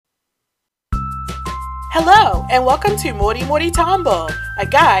Hello, and welcome to Mori Mori Tambo, a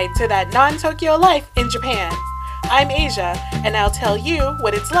guide to that non-Tokyo life in Japan. I'm Asia, and I'll tell you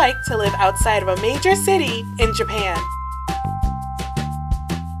what it's like to live outside of a major city in Japan.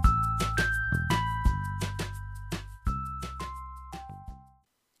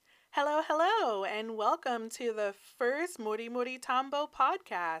 Hello, and welcome to the first Mori Mori Tambo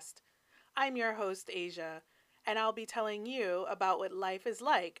podcast. I'm your host, Asia, and I'll be telling you about what life is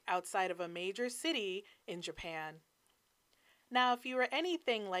like outside of a major city in Japan. Now, if you were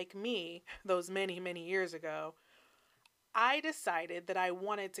anything like me those many years ago, I decided that I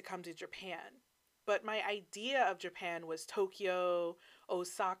wanted to come to Japan. But my idea of Japan was Tokyo,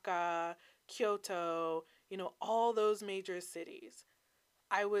 Osaka, Kyoto, all those major cities.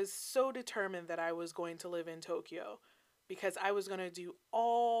 I was so determined that I was going to live in Tokyo because I was going to do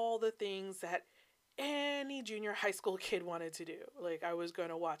all the things that any junior high school kid wanted to do. Like, I was going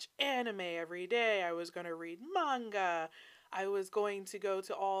to watch anime every day, I was going to read manga, I was going to go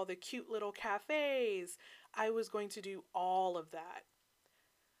to all the cute little cafes, I was going to do all of that.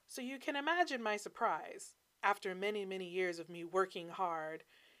 So you can imagine my surprise after many years of me working hard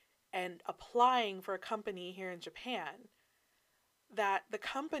and applying for a company here in Japan, that the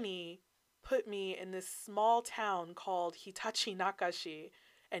company put me in this small town called Hitachi Nakashi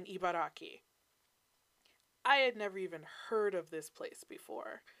in Ibaraki. I had never even heard of this place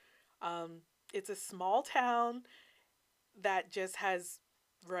before. It's a small town that just has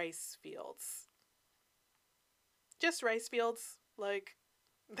rice fields. Just rice fields, like,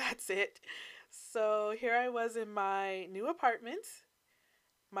 that's it. So here I was in my new apartment,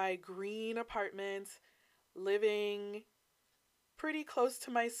 my green apartment, living pretty close to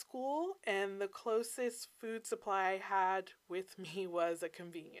my school, and the closest food supply I had with me was a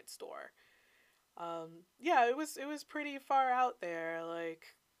convenience store. Yeah, it was pretty far out there,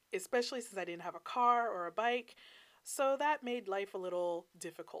 like, especially since I didn't have a car or a bike, so that made life a little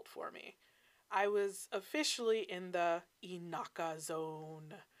difficult for me. I was officially in the Inaka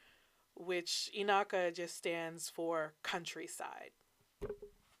zone, which Inaka just stands for countryside.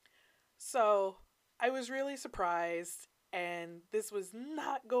 So I was really surprised, and this was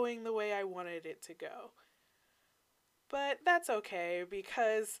not going the way I wanted it to go. But that's okay,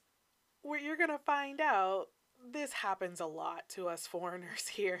 because what you're going to find out, this happens a lot to us foreigners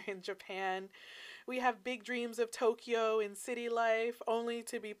here in Japan. We have big dreams of Tokyo and city life, only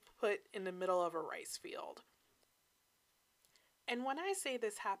to be put in the middle of a rice field. And when I say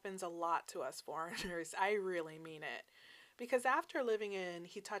this happens a lot to us foreigners, I really mean it. Because after living in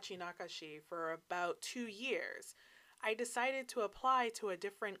Hitachi Nakashi for about 2 years, I decided to apply to a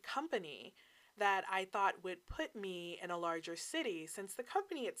different company that I thought would put me in a larger city, since the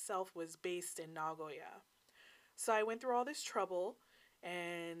company itself was based in Nagoya. So I went through all this trouble,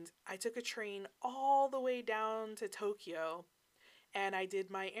 and I took a train all the way down to Tokyo, and I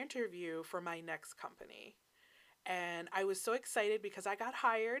did my interview for my next company. And I was so excited because I got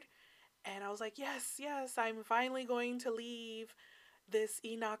hired, and I was like, yes, I'm finally going to leave this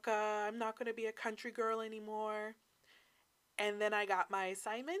Inaka. I'm not going to be a country girl anymore. And then I got my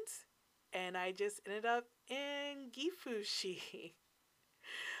assignment, and I just ended up in Gifushi,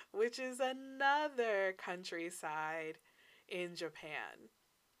 which is another countryside in Japan.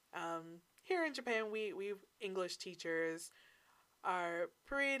 Here in Japan, we English teachers are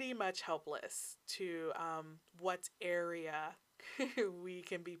pretty much helpless to what area we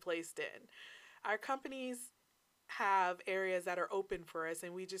can be placed in. Our companies have areas that are open for us,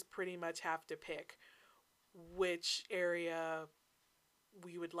 and we just pretty much have to pick which area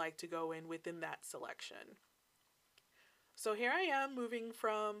we would like to go in within that selection. So here I am, moving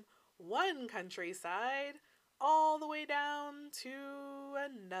from one countryside all the way down to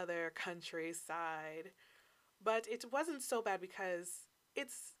another countryside. But it wasn't so bad because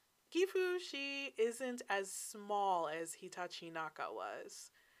it's Gifushi isn't as small as Hitachi Naka was.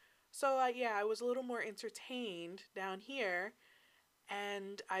 So yeah, I was a little more entertained down here,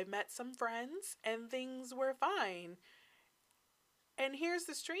 and I met some friends, and things were fine. And here's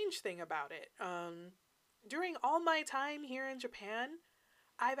the strange thing about it. During all my time here in Japan,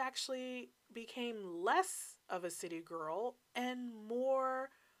 I've actually became less of a city girl and more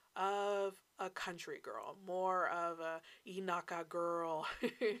of a country girl, more of a Inaka girl.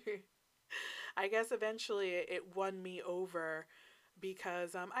 I guess eventually it won me over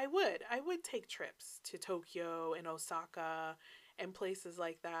because I would take trips to Tokyo and Osaka and places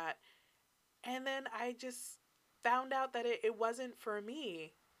like that. And then I just found out that it wasn't for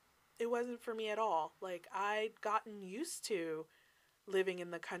me. It wasn't for me at all. Like, I'd gotten used to living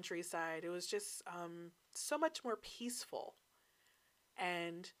in the countryside. It was just so much more peaceful.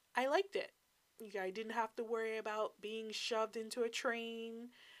 And I liked it. I didn't have to worry about being shoved into a train.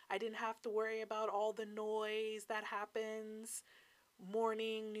 I didn't have to worry about all the noise that happens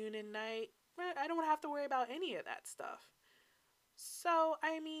morning, noon, and night. I don't have to worry about any of that stuff. So,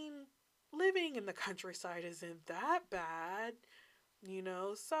 I mean, living in the countryside isn't that bad, you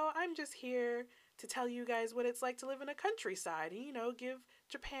know? So, I'm just here to tell you guys what it's like to live in a countryside and, give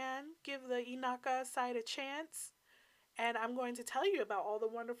Japan, give the Inaka side a chance. And I'm going to tell you about all the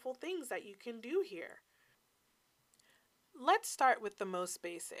wonderful things that you can do here. Let's start with the most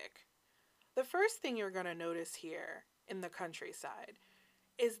basic. The first thing you're going to notice here in the countryside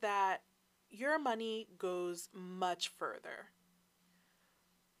is that your money goes much further.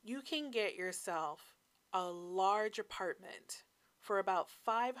 You can get yourself a large apartment for about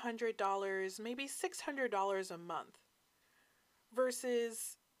 $500, maybe $600 a month,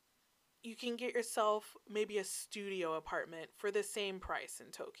 versus you can get yourself maybe a studio apartment for the same price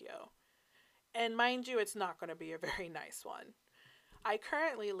in Tokyo. And mind you, it's not going to be a very nice one. I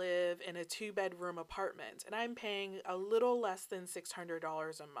currently live in a 2-bedroom apartment and I'm paying a little less than $600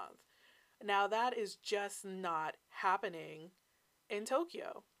 a month. Now, that is just not happening in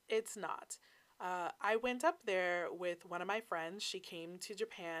Tokyo. It's not. I went up there with one of my friends. She came to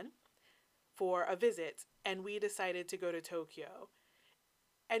Japan for a visit and we decided to go to Tokyo.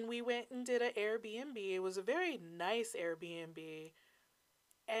 And we went and did an Airbnb. It was a very nice Airbnb.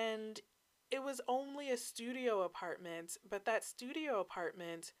 And it was only a studio apartment, but that studio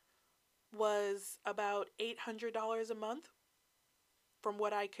apartment was about $800 a month from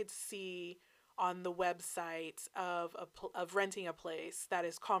what I could see on the website of renting a place that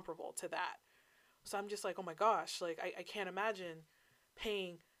is comparable to that. So I'm just like, oh my gosh, like I can't imagine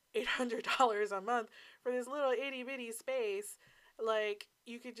paying $800 a month for this little itty bitty space. Like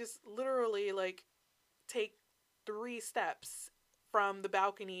you could just literally like take 3 steps from the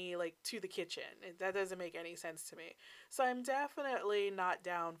balcony like to the kitchen. That doesn't make any sense to me. So I'm definitely not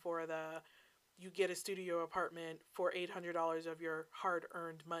down for the you get a studio apartment for $800 of your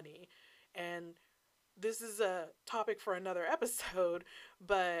hard-earned money. And this is a topic for another episode,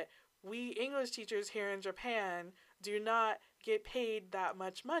 but we English teachers here in Japan do not get paid that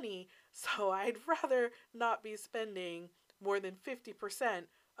much money, so I'd rather not be spending more than 50%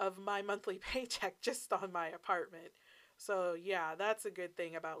 of my monthly paycheck just on my apartment. So, yeah, that's a good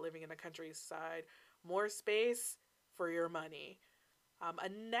thing about living in the countryside. More space for your money. A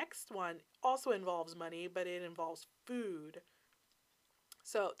next one also involves money, but it involves food.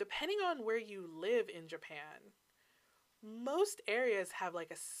 So, depending on where you live in Japan, most areas have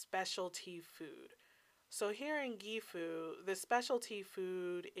like a specialty food. So, here in Gifu, the specialty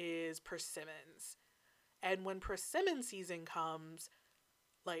food is persimmons. And when persimmon season comes,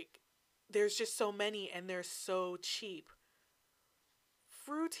 like, there's just so many and they're so cheap.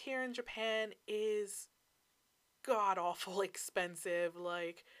 Fruit here in Japan is god awful expensive.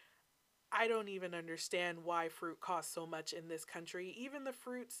 Like, I don't even understand why fruit costs so much in this country. Even the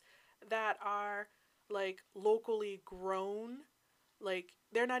fruits that are like locally grown, like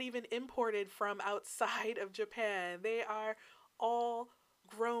they're not even imported from outside of Japan. They are all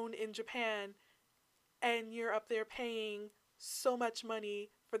grown in Japan, and you're up there paying so much money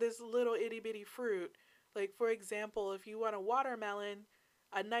for this little itty bitty fruit. Like, for example, if you want a watermelon,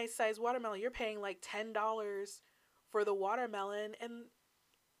 a nice sized watermelon, you're paying like $10 for the watermelon. And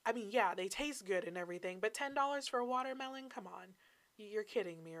I mean, yeah, they taste good and everything, but $10 for a watermelon? Come on. You're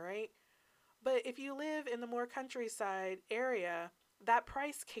kidding me, right? But if you live in the more countryside area, that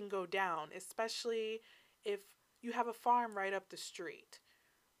price can go down, especially if you have a farm right up the street.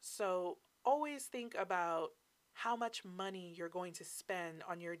 So always think about how much money you're going to spend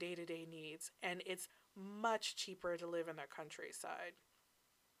on your day to day needs, and it's much cheaper to live in the countryside.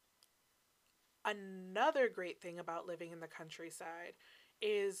 Another great thing about living in the countryside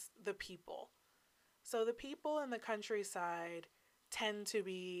is the people. So the people in the countryside tend to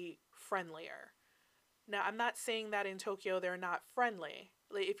be friendlier. Now, I'm not saying that in Tokyo they're not friendly.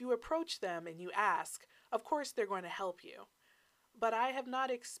 Like, if you approach them and you ask, of course they're going to help you. But I have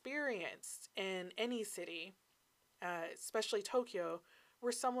not experienced in any city, especially Tokyo,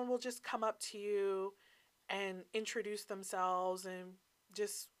 where someone will just come up to you and introduce themselves and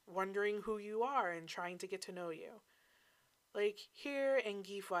just wondering who you are and trying to get to know you. Like here in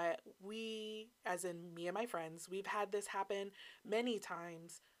Gifu, we, as in me and my friends, we've had this happen many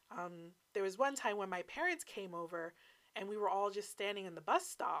times. There was one time when my parents came over and we were all just standing in the bus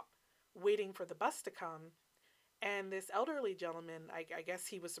stop waiting for the bus to come. And this elderly gentleman, I guess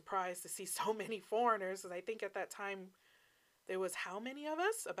he was surprised to see so many foreigners. Because I think at that time there was how many of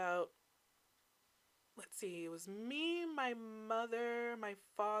us? About let's see, it was me, my mother, my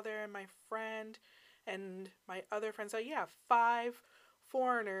father, and my friend, and my other friend. So yeah, 5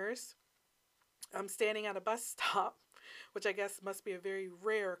 foreigners. I'm standing at a bus stop, which I guess must be a very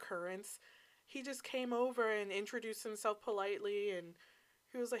rare occurrence. He just came over and introduced himself politely, and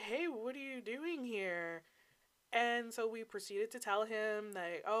he was like, "Hey, what are you doing here?" And so we proceeded to tell him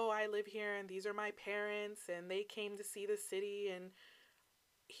that, "Oh, I live here and these are my parents and they came to see the city." And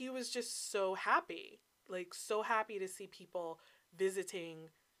he was just so happy, like so happy to see people visiting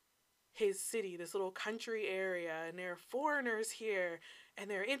his city, this little country area, and there are foreigners here and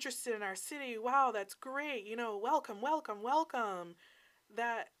they're interested in our city. Wow, that's great. Welcome, welcome, welcome.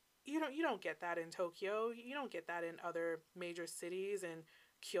 That you don't get that in Tokyo. You don't get that in other major cities. In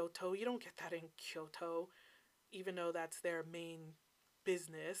Kyoto, you don't get that in Kyoto, even though that's their main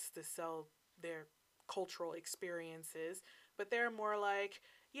business to sell their cultural experiences. But they're more like,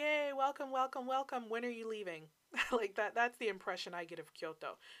 "Yay, welcome, welcome, welcome. When are you leaving?" Like that's the impression I get of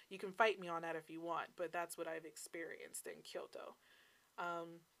Kyoto. You can fight me on that if you want, but that's what I've experienced in Kyoto.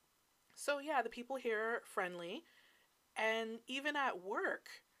 Um, so yeah, the people here are friendly, and even at work,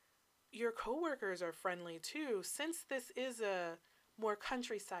 your coworkers are friendly too. Since this is a more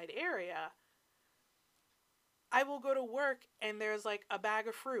countryside area, I will go to work and there's like a bag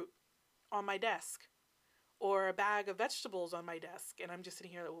of fruit on my desk or a bag of vegetables on my desk. And I'm just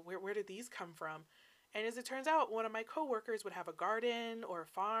sitting here, where did these come from? And as it turns out, one of my coworkers would have a garden or a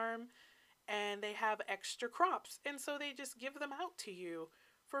farm and they have extra crops. And so they just give them out to you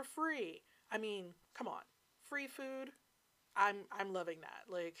for free. I mean, come on. Free food. I'm loving that.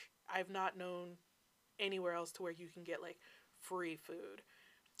 Like I've not known anywhere else to where you can get like free food.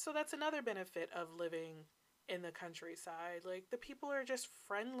 So that's another benefit of living in the countryside. Like the people are just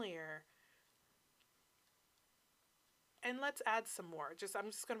friendlier. And let's add some more. This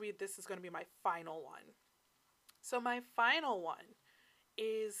is going to be my final one. So my final one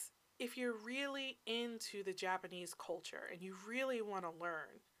is, if you're really into the Japanese culture and you really want to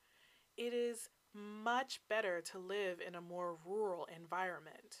learn, it is much better to live in a more rural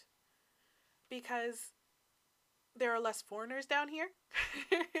environment because there are less foreigners down here.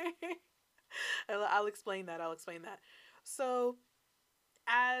 I'll explain that. I'll explain that. So,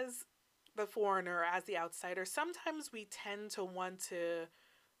 as the foreigner, as the outsider, sometimes we tend to want to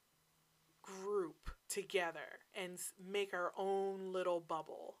group together and make our own little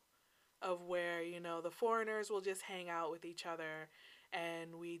bubble of where, the foreigners will just hang out with each other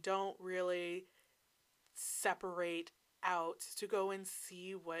and we don't really separate out to go and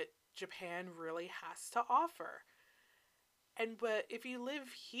see what Japan really has to offer. But if you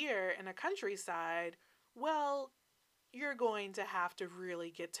live here in a countryside, well, you're going to have to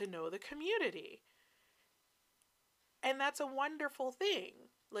really get to know the community. And that's a wonderful thing.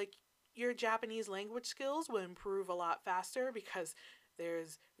 Like, your Japanese language skills will improve a lot faster because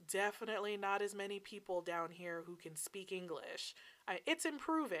there's definitely not as many people down here who can speak English. It's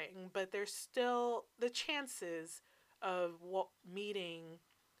improving, but there's still the chances of meeting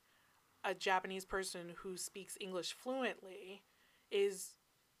a Japanese person who speaks English fluently is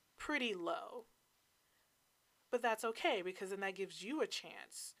pretty low. But that's okay because then that gives you a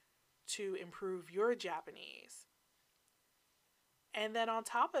chance to improve your Japanese. And then on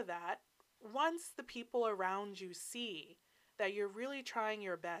top of that, once the people around you see that you're really trying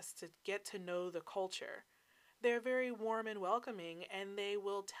your best to get to know the culture, they're very warm and welcoming and they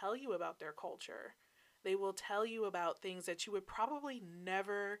will tell you about their culture. They will tell you about things that you would probably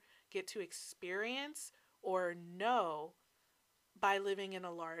never get to experience or know by living in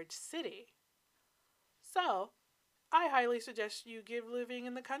a large city. So, I highly suggest you give living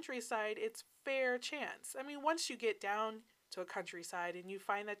in the countryside its fair chance. I mean, once you get down to a countryside and you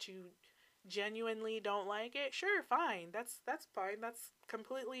find that you genuinely don't like it, sure, fine. That's fine. That's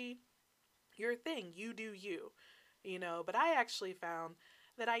completely your thing. You do you. But I actually found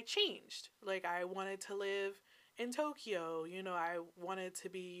that I changed. Like I wanted to live in Tokyo, I wanted to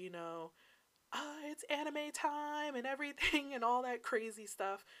be, it's anime time and everything and all that crazy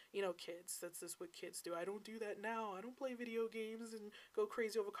stuff. Kids, that's just what kids do. I don't do that now. I don't play video games and go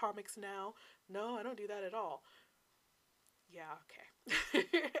crazy over comics now. No, I don't do that at all. Yeah, okay.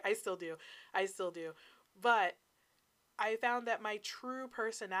 I still do. I still do. But I found that my true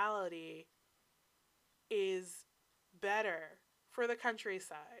personality is better for the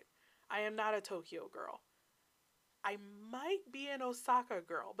countryside. I am not a Tokyo girl. I might be an Osaka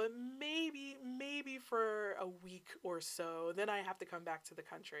girl, but maybe for a week or so. Then I have to come back to the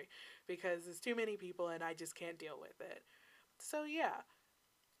country because there's too many people and I just can't deal with it. So, yeah.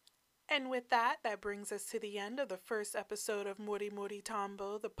 And with that, that brings us to the end of the first episode of Mori Mori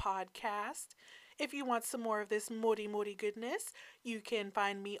Tambo, the podcast. If you want some more of this Mori Mori goodness, you can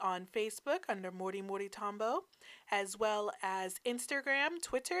find me on Facebook under Mori Mori Tombo, as well as Instagram,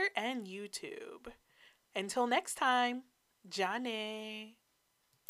 Twitter, and YouTube. Until next time, Jane.